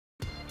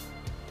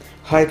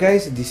Hi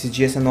guys, this is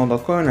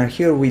GSMDome.com and I'm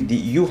here with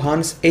the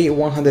UHANS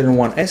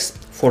A101s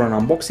for an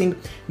unboxing.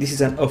 This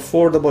is an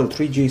affordable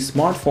 3G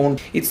smartphone.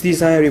 Its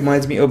design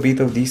reminds me a bit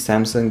of the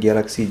Samsung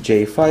Galaxy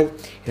J5.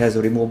 It has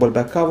a removable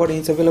back cover and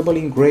it's available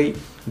in grey,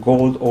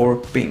 gold or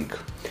pink.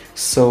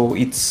 So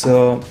it's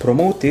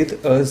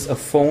promoted as a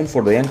phone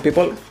for the young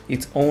people.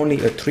 It's only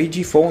a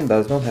 3G phone,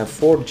 does not have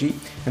 4G,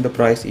 and the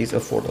price is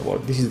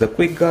affordable. This is the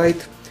quick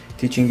guide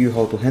teaching you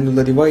how to handle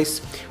the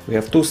device. We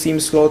have 2 SIM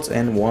slots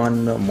and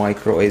 1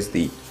 micro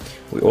SD.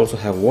 We also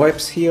have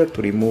wipes here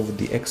to remove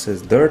the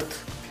excess dirt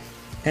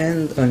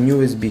and an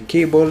USB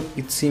cable.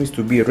 It seems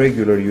to be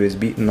regular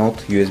USB, not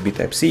USB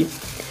Type-C.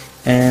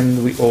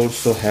 And we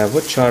also have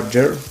a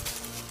charger,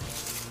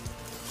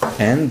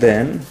 and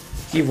then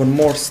even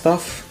more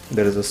stuff.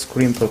 There is a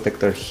screen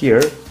protector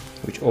here,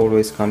 which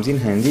always comes in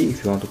handy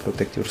if you want to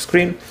protect your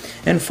screen.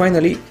 And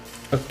finally,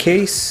 a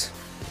case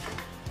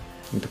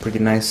with a pretty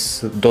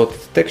nice dot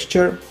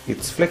texture.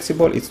 It's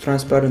flexible, it's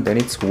transparent, and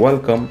it's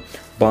welcome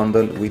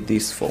bundle with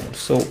this phone.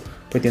 So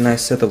pretty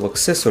nice set of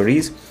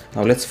accessories.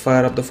 Now let's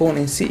fire up the phone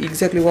and see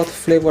exactly what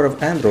flavor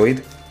of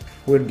Android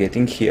we're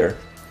getting here.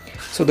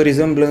 So the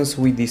resemblance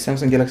with the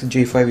Samsung Galaxy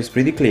J5 is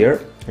pretty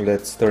clear.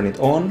 Let's turn it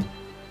on.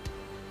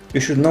 You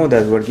should know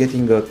that we're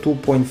getting a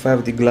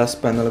 2.5D glass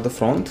panel at the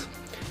front.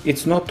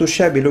 It's not too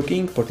shabby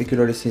looking,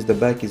 particularly since the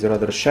back is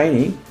rather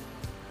shiny.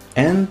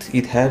 And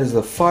it has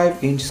a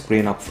 5-inch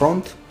screen up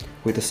front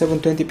with a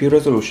 720p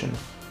resolution.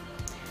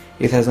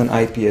 It has an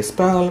IPS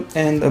panel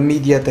and a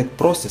MediaTek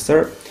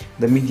processor.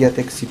 The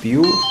MediaTek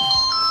CPU,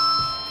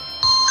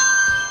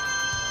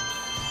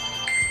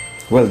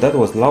 well, that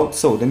was loud.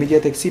 So the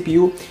MediaTek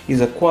CPU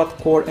is a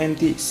quad-core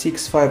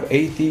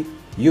MT6580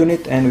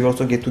 unit, and we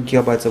also get 2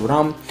 GB of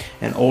RAM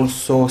and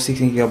also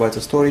 16 GB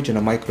of storage and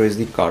a micro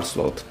SD card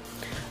slot.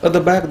 At the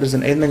back there's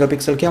an 8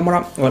 megapixel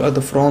camera, while at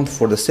the front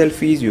for the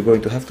selfies you're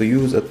going to have to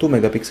use a 2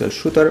 megapixel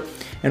shooter.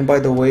 And by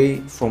the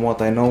way, from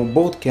what I know,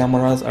 both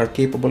cameras are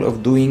capable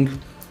of doing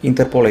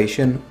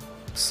interpolation,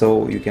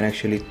 so you can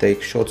actually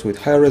take shots with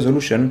higher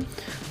resolution,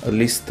 at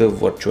least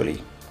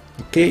virtually.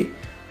 Okay,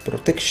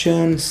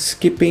 protection,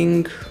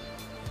 skipping.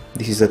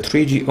 This is a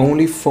 3G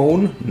only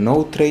phone,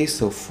 no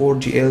trace of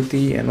 4G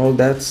LTE and all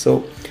that,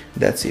 so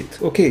that's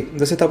it. Okay,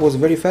 the setup was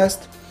very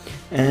fast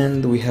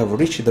and we have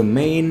reached the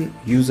main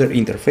user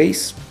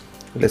interface.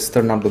 Let's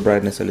turn up the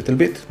brightness a little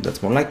bit,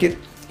 that's more like it.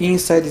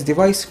 Inside this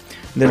device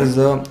there is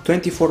a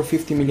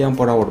 2450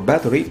 mAh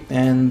battery,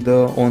 and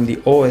on the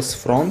OS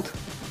front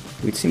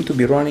we seem to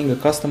be running a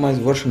customized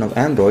version of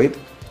Android.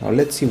 Now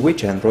let's see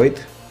which Android.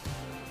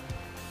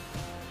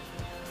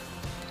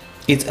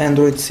 It's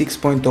Android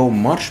 6.0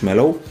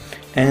 Marshmallow,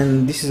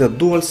 and this is a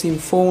dual SIM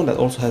phone that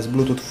also has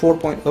Bluetooth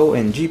 4.0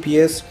 and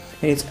GPS,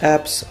 and its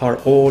apps are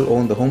all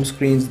on the home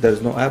screens.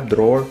 There's no app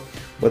drawer,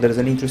 but there's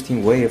an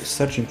interesting way of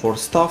searching for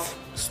stuff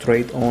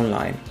straight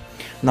online.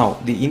 Now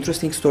the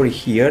interesting story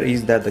here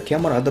is that the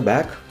camera at the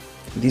back,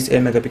 this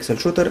 8 megapixel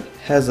shooter,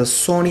 has a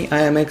Sony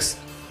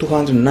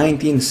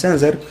IMX219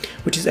 sensor,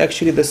 which is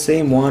actually the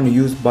same one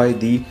used by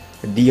the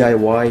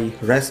DIY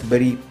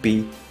Raspberry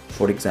Pi,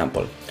 for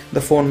example. The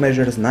phone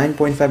measures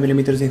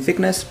 9.5mm in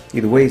thickness,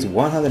 it weighs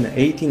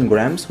 118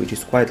 grams, which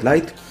is quite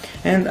light,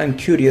 and I'm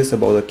curious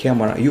about the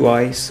camera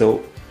UI,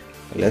 so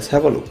let's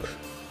have a look.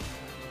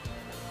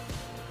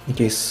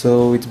 Okay,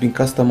 so it's been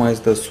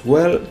customized as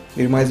well.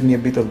 It reminds me a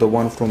bit of the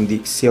one from the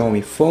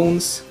Xiaomi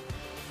phones.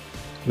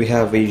 We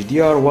have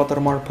HDR,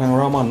 watermark,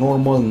 panorama,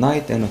 normal,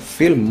 night and a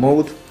film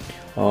mode,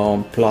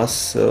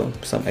 plus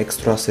some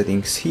extra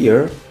settings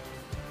here.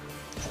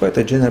 Quite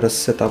a generous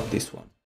setup, this one.